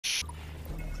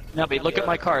No, but look at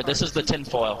my card. This is the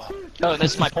tinfoil. Oh, and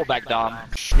this is my pullback dom.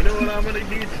 You know what I'm gonna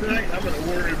do tonight? I'm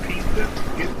gonna order pizza.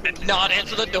 And not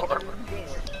answer the door.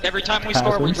 Every time we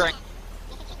score, we drink.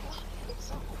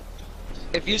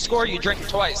 If you score, you drink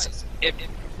twice. If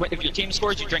your team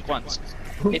scores, you drink once.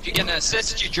 If you get an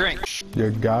assist, you drink. You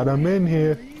got him in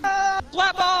here.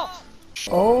 Flat ball!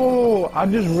 Oh, I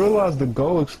just realized the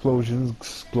goal explosion is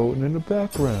exploding in the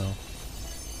background.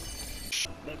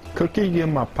 Cookie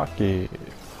in my pocket.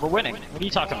 We're winning. What are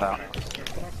you talking about?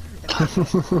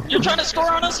 You're trying to score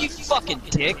on us, you fucking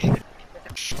dick.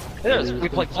 We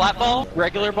play flat ball,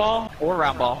 regular ball, or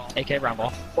round ball, aka round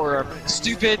ball, or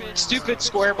stupid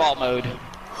square ball mode,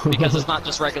 because it's not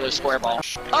just regular square ball.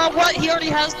 Oh, what? He already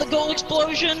has the goal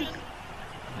explosion?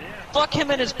 Fuck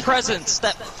him in his presence,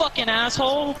 that fucking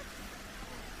asshole.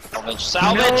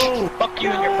 Salvage. No. Fuck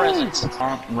you in your presence.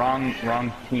 Wrong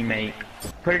teammate.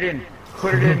 Put it in.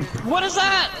 Put it in. What is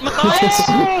that, Matthias?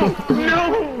 No!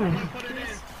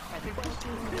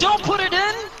 Don't put it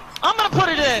in! I'm gonna put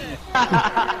it in!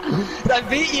 I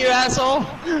beat you, asshole!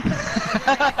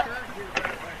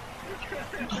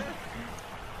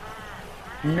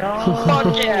 No!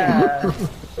 Fuck yeah!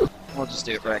 We'll just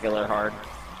do it regular hard.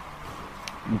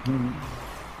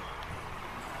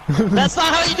 That's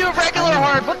not how you do it regular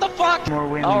hard! What the fuck? More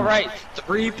wins. Alright,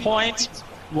 3 points,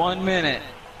 1 minute.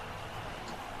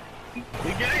 You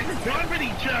guys are bumping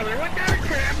each other. What kind of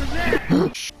crap is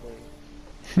that?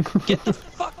 Get the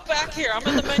fuck back here! I'm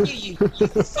in the menu, you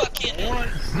fucking...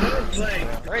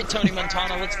 Alright, Tony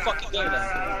Montana, let's fucking go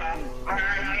then.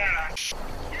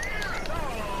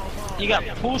 You got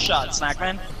pool shot,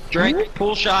 Snackman. Drink,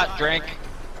 pool shot, drink.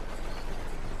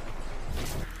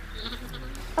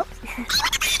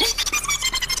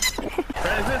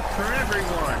 Presents for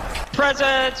everyone.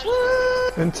 Presents!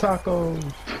 Woo! And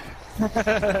tacos.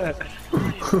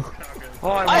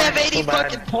 I have 80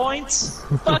 fucking points!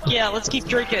 Fuck yeah, let's keep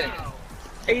drinking.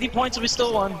 80 points and we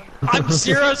still won. I'm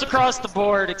zeros across the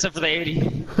board except for the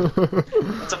 80.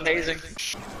 That's amazing.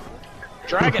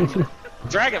 Dragon,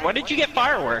 when did you get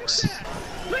fireworks?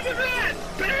 Look at that!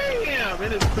 Bam!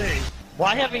 In his face.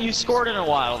 Why haven't you scored in a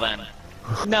while then?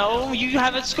 No, you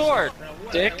haven't scored,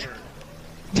 dick.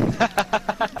 Hey,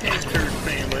 turd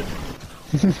sandwich.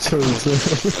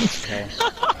 Okay.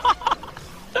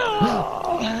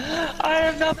 I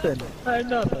have nothing. I have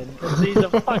nothing. 'Cause he's a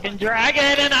fucking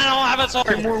dragon and I don't have a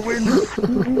sword. More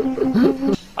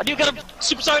wins. I do get a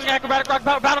supersonic acrobatic rock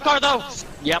battle card though.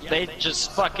 Yep, they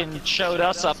just fucking showed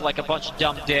us up like a bunch of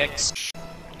dumb dicks.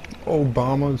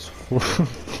 Obama's.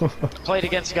 Played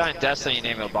against a guy in Destiny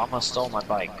named Obama stole my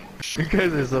bike. You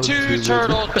guys are so 2 stupid.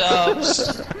 turtle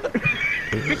doves.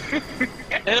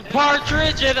 And a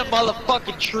partridge in a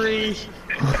motherfucking tree.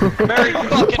 Merry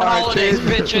fucking holidays,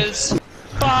 bitches.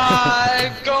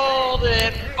 5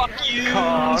 golden fuck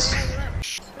yous.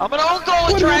 I'm gonna own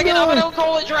goalie dragon. I'm gonna own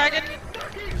goalie dragon.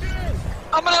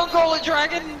 I'm gonna own goalie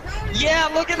dragon. Yeah,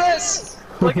 look at this.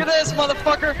 Look at this,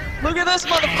 motherfucker. Look at this,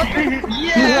 motherfucker.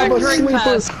 Yeah, great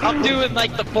pass. I'm doing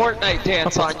like the Fortnite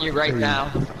dance on you right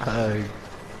now.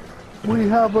 We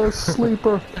have a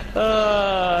sleeper.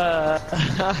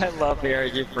 I love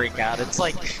hearing you freak out. It's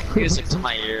like music to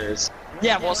my ears.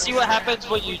 Yeah, well, see what happens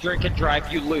when you drink and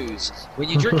drive, you lose. When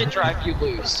you drink and drive, you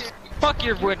lose. Fuck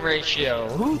your win ratio.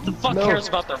 Who the fuck cares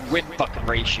about their win fucking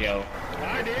ratio?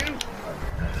 I do.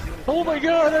 Oh my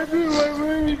god, I blew my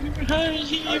win.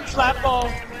 You flat ball.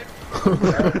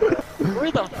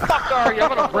 Where the fuck are you? I'm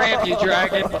gonna ram you,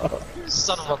 dragon.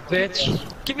 Son of a bitch.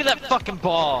 Give me that fucking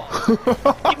ball. Give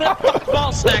me that fucking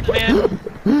ball, snack man.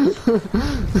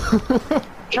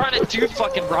 Trying to do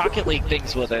fucking Rocket League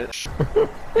things with it.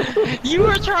 You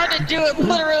were trying to do it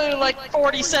literally like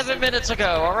 47 minutes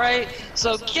ago, alright?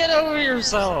 So get over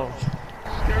yourself.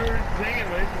 Turd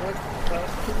sandwich. What's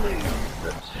up to leave?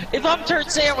 If I'm turd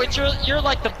sandwich, you're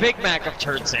like the Big Mac of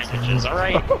turd sandwiches,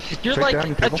 alright? You're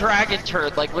like a dragon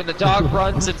turd, like when the dog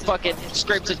runs and fucking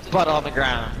scrapes its butt on the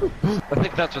ground. I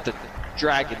think that's what the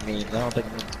dragon means. I don't think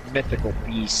mythical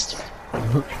beast.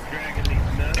 Dragon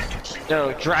these nuts.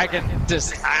 No, dragon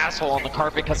this asshole on the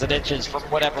carpet because it itches from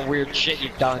whatever weird shit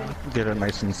you've done. Get it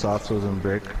nice and soft so it doesn't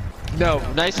break. No,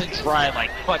 nice and dry,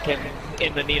 like fucking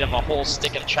in the need of a whole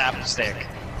stick of chapstick.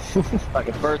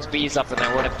 Fucking birds, bees up in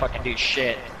there wouldn't fucking do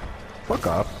shit. Fuck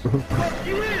off. Fuck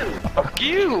you! Fuck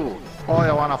you! Oh,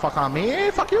 you wanna fuck on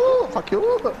me? Fuck you! Fuck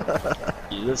you!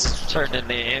 This turned into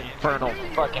the infernal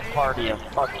fucking party of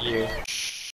fuck you.